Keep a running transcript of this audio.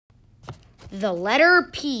the letter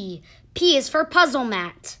P. P is for puzzle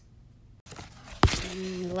mat.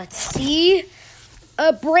 Let's see.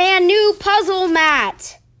 A brand new puzzle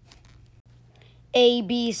mat. A,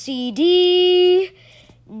 B, C, D,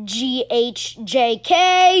 G, H, J,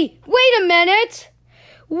 K. Wait a minute.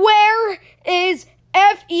 Where is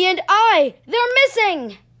F, E, and I? They're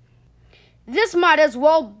missing. This might as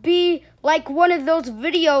well be like one of those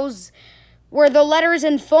videos where the letters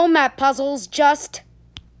in foam mat puzzles just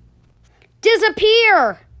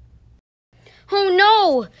disappear. Oh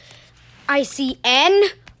no. I see N,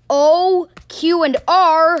 O, Q, and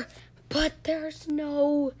R, but there's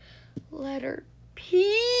no letter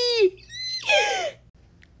P.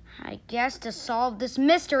 I guess to solve this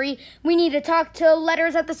mystery, we need to talk to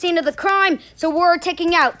letters at the scene of the crime, so we're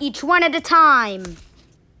taking out each one at a time.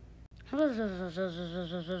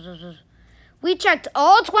 We checked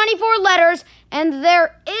all 24 letters, and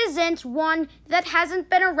there isn't one that hasn't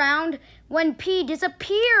been around when P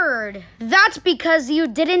disappeared. That's because you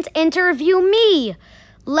didn't interview me.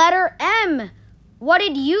 Letter M, what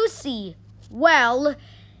did you see? Well,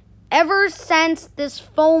 ever since this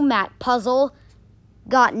foam mat puzzle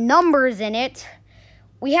got numbers in it,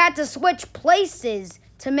 we had to switch places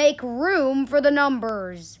to make room for the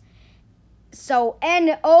numbers. So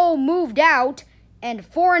N-O moved out, and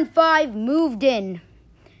 4 and 5 moved in.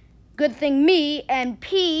 Good thing me and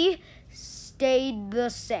P stayed the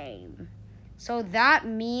same. So that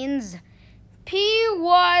means P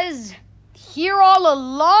was here all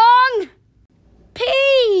along?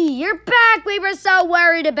 P, you're back. We were so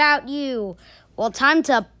worried about you. Well, time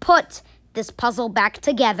to put this puzzle back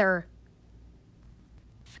together.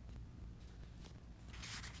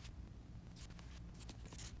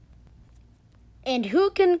 And who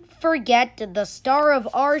can forget the star of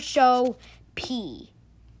our show, P?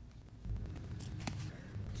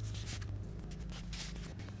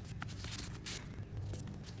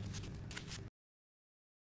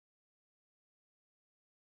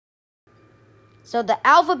 So the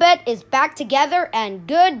alphabet is back together, and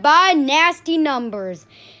goodbye nasty numbers.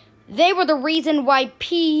 They were the reason why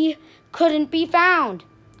P couldn't be found.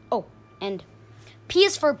 Oh, and P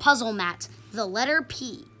is for puzzle mat, the letter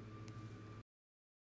P.